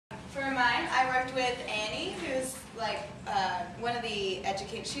worked with Annie, who's like one of the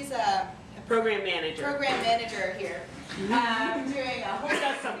she's a program manager here, doing a whole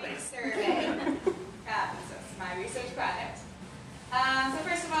creek survey. So it's my research project. So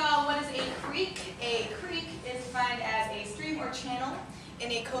first of all, what is a creek? A creek is defined as a stream or channel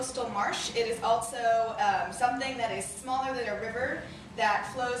in a coastal marsh. It is also something that is smaller than a river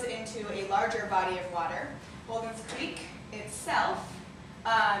that flows into a larger body of water. Holden's Creek itself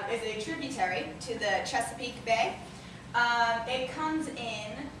is a tributary to the Chesapeake Bay. It comes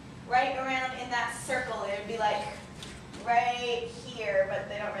in right around in that circle. It would be like right here, but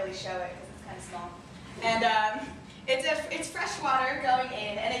they don't really show it because it's kind of small. And it's fresh water going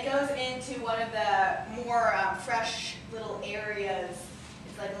in, and it goes into one of the more fresh little areas.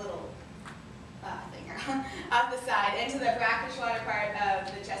 It's like a little thing off the side into the brackish water part of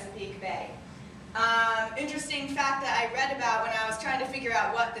the Chesapeake Bay. Interesting fact that I read about when I was trying to figure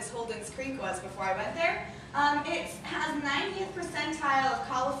out what this Holden's Creek was before I went there. It has 90th percentile of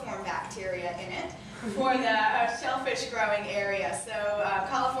coliform bacteria in it for the shellfish growing area. So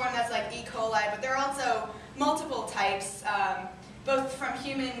coliform, that's like E. coli, but there are also multiple types, both from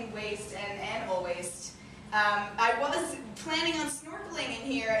human waste and animal waste. I was planning on snorkeling in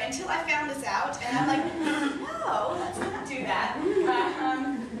here until I found this out, and I'm like, no, let's not do that.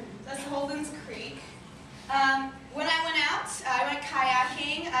 That's Holden's Creek. When I went out, I went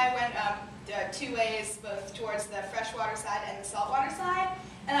kayaking. I went 2 ways, both towards the freshwater side and the saltwater side.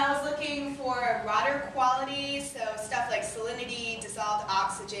 And I was looking for water quality, so stuff like salinity, dissolved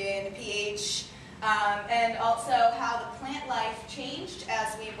oxygen, pH, and also how the plant life changed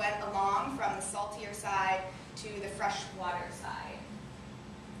as we went along from the saltier side to the freshwater side.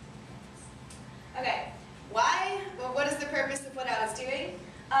 Okay, why? Well, what is the purpose of what I was doing?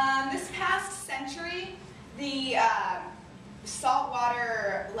 This past century, the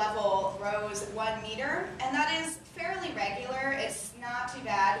saltwater level rose 1 meter, and that is fairly regular. It's not too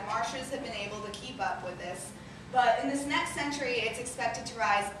bad. Marshes have been able to keep up with this. But in this next century, it's expected to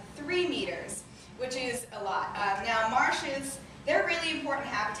rise 3 meters, which is a lot. Now, marshes, they're really important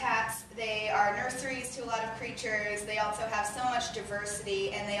habitats. They are nurseries to a lot of creatures. They also have so much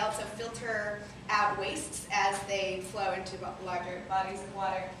diversity, and they also filter out wastes as they flow into larger bodies of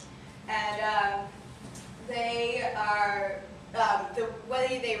water. And they are, the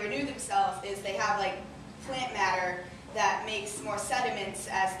way they renew themselves is they have like plant matter that makes more sediments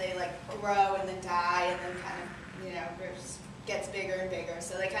as they like grow and then die and then kind of, you know, gets bigger and bigger.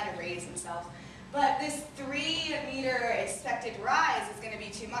 So they kind of raise themselves. But this 3 meter expected rise is going to be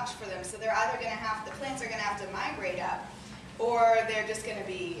too much for them. So they're either going to have, the plants are going to have to migrate up, or they're just going to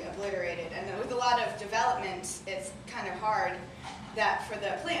be obliterated. And with a lot of development, it's kind of hard that for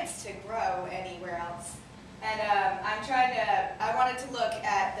the plants to grow anywhere else. And I wanted to look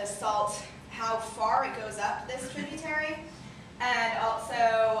at the salt, how far it goes up this tributary, and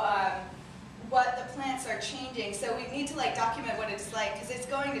also what the plants are changing. So we need to like document what it's like, because it's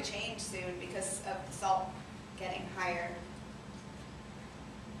going to change soon because of the salt getting higher.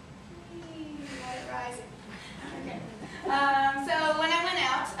 Let it rise. Okay. So when I went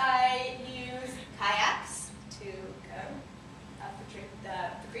out, I used kayaks to go up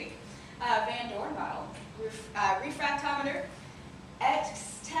the creek, Van Dorn bottle, refractometer,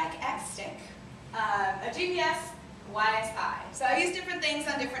 X-stick, a GPS, YSI. So I used different things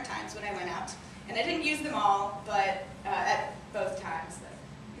on different times when I went out. And I didn't use them all, but at both times. But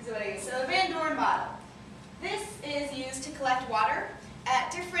these are what I used. So the Van Dorn bottle. This is used to collect water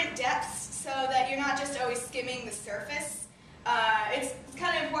at different depths so that you're not just always skimming the surface. It's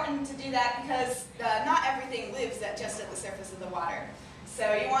kind of important to do that because not everything lives just at the surface of the water.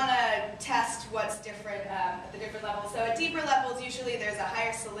 So you want to test what's different at the different levels. So at deeper levels, usually there's a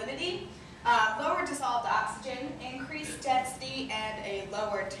higher salinity, lower dissolved oxygen, increased density, and a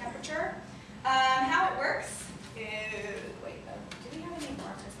lower temperature. How it works is, wait, do we have any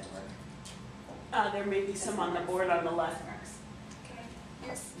markers that work? There may be some on the board on the left.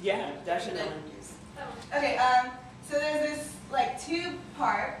 Yes. Yeah, definitely. Okay, so there's this like tube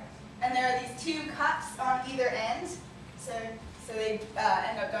part, and there are these 2 cups on either end. So they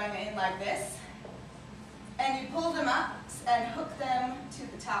end up going in like this. And you pull them up and hook them to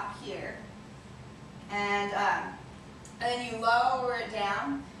the top here. And then you lower it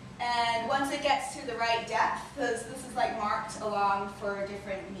down. And once it gets to the right depth, this is like marked along for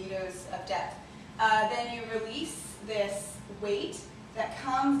different meters of depth, then you release this weight that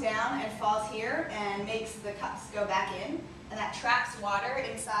comes down and falls here and makes the cups go back in, and that traps water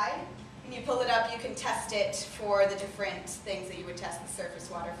inside. When you pull it up, you can test it for the different things that you would test the surface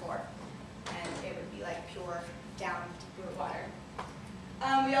water for. And it would be like pure, down to pure water.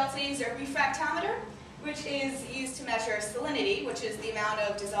 We also use a refractometer, which is used to measure salinity, which is the amount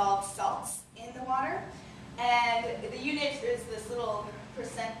of dissolved salts in the water. And the unit is this little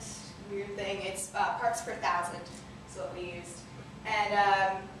percent weird thing. It's parts per thousand is what we used. And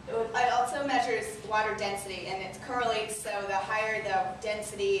it also measures water density, and it correlates, so the higher the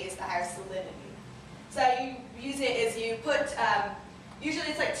density is the higher salinity. So you use it as you put, usually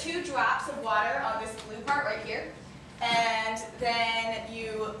it's like 2 drops of water on this blue part right here. And then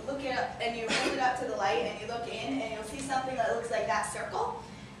you look it up, and you hold it up to the light, and you look in, and you'll see something that looks like that circle.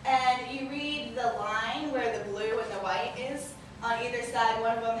 And you read the line where the blue and the white is. On either side,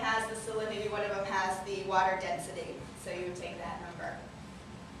 one of them has the salinity, one of them has the water density. So you would take that number.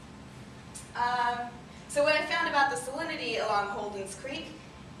 So what I found about the salinity along Holden's Creek,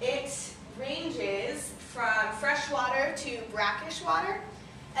 it ranges from freshwater to brackish water.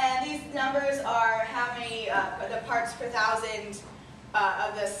 And these numbers are how many, the parts per thousand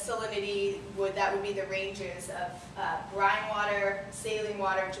of the salinity that would be the ranges of brine water, saline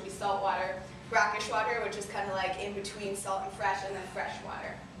water, which would be salt water, brackish water, which is kind of like in between salt and fresh, and then fresh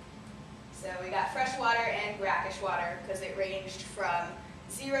water. So we got fresh water and brackish water because it ranged from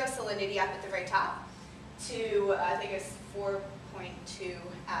 0 salinity up at the very top to I think it's 4.2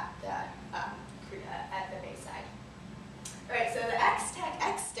 at the base side. All right, so the X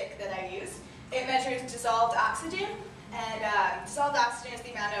stick that I used, it measures dissolved oxygen, and dissolved oxygen is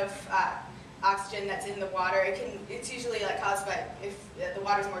the amount of oxygen that's in the water. It's usually like caused by if the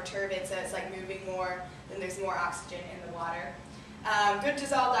water's more turbid, so it's like moving more, then there's more oxygen in the water. Good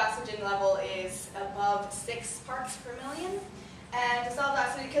dissolved oxygen level is above 6 parts per million. And dissolved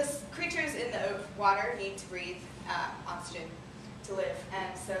oxygen, because creatures in the water need to breathe oxygen to live,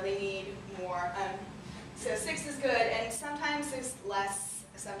 and so they need more. So 6 is good, and sometimes there's less,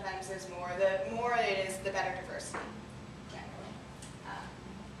 sometimes there's more. The more it is, the better diversity, generally.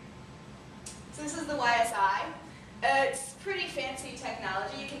 So this is the YSI. It's pretty fancy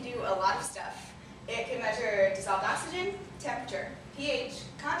technology. You can do a lot of stuff. It can measure dissolved oxygen, temperature, pH,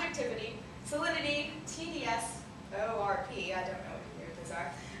 conductivity, salinity, TDS, ORP, I don't know what weird those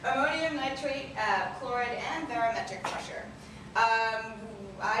are, ammonium nitrate, chloride, and barometric pressure.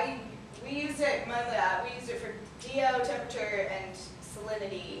 We use it for DO, temperature, and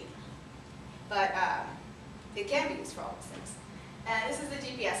salinity, but it can be used for all these things. And this is the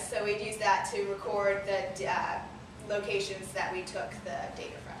GPS, so we'd use that to record the locations that we took the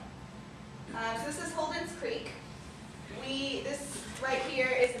data from. So this is Holden's Creek. This right here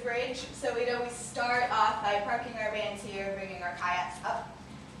is the bridge, so we'd always start off by parking our vans here and bringing our kayaks up.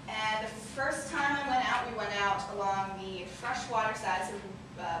 And the first time we went out along the freshwater side, so we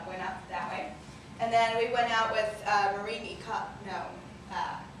went up that way. And then we went out with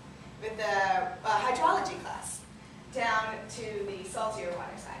with the hydrology class down to the saltier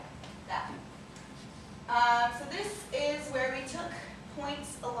water side. So this is where we took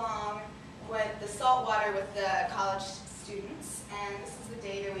points along with the salt water with the college students, and this is the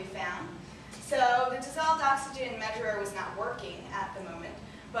data we found. So the dissolved oxygen measurer was not working at the moment,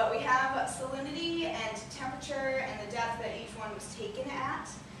 but we have salinity and temperature and the depth that each one was taken at.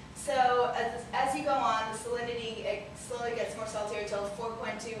 So as you go on, the salinity, it slowly gets more saltier until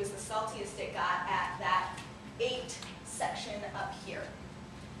 4.2 was the saltiest it got at that 8 section up here.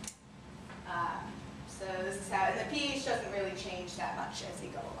 So this is how, and the pH doesn't really change that much as you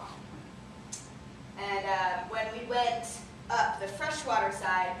go along. And when we went up the freshwater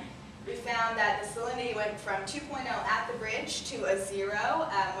side, we found that the salinity went from 2.0 at the bridge to a 0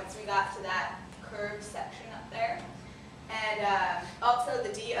 once we got to that curved section up there. And also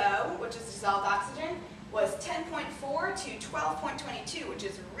the DO, which is dissolved oxygen, was 10.4 to 12.22, which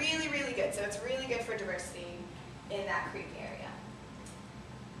is really, really good. So it's really good for diversity in that creek area.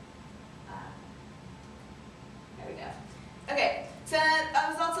 There we go. Okay, so I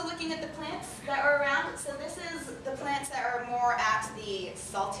was also looking at the plants that were around. So this is the plants that are more at the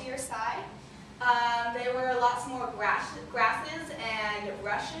saltier side. There were lots more grasses and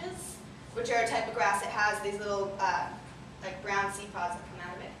rushes, which are a type of grass that has these little like brown seed pods that come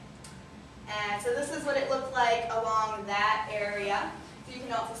out of it. And so this is what it looked like along that area. So you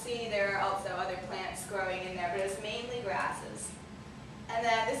can also see there are also other plants growing in there, but it's mainly grasses. And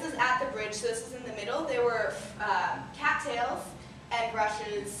then this is at the bridge, so this is in the middle. There were cattails and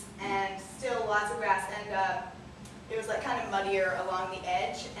rushes and still lots of grass, and it was like kind of muddier along the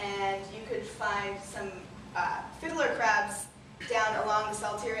edge, and you could find some fiddler crabs down along the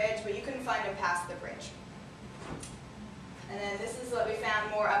saltier edge, but you couldn't find them past the bridge. And then this is what we found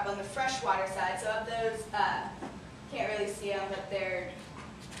more up on the freshwater side. So of those, can't really see them, but they're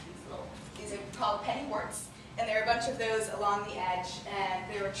these are called pennyworts. And there were a bunch of those along the edge, and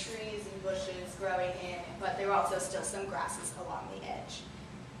there were trees and bushes growing in, but there were also still some grasses along the edge.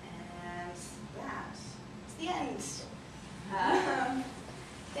 And that is the end.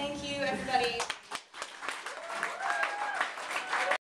 Thank you, everybody.